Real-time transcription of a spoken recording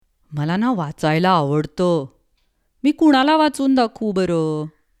मला ना वाचायला आवडतं. मी कुणाला वाचून दाखवू बरं?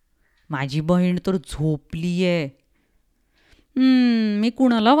 माझी बहीण तर झोपलीये. मी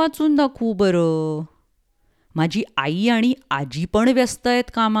कुणाला वाचून दाखवू बरं? माझी आई आणि आजी पण व्यस्त आहेत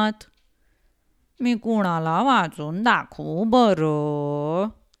कामात. मी कुणाला वाचून दाखवू बरं?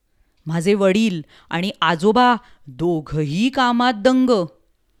 माझे वडील आणि आजोबा दोघंही कामात दंग.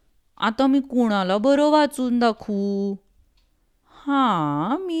 आता मी कुणाला बरं वाचून दाखवू?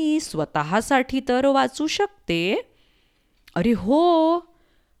 हां, मी स्वतःसाठी तर वाचू शकते. अरे हो,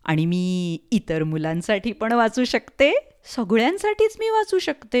 आणि मी इतर मुलांसाठी पण वाचू शकते. सगळ्यांसाठीच मी वाचू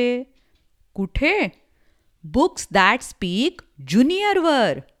शकते. कुठे? Books that speak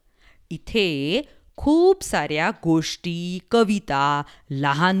ज्युनियरवर. इथे खूप साऱ्या गोष्टी, कविता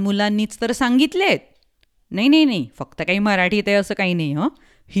लहान मुलांनीच तर सांगितलेत. नाही नाही नाही, फक्त काही मराठीत आहे असं काही नाही हं.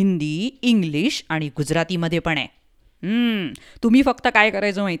 हिंदी, इंग्लिश आणि गुजरातीमध्ये पण आहे. तुम्ही फक्त काय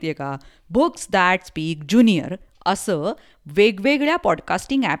करायचं माहिती आहे का? बुक्स दॅट स्पीक ज्युनियर असं वेगवेगळ्या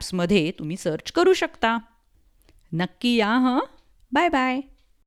पॉडकास्टिंग ॲप्समध्ये तुम्ही सर्च करू शकता. नक्की या हं. Bye bye.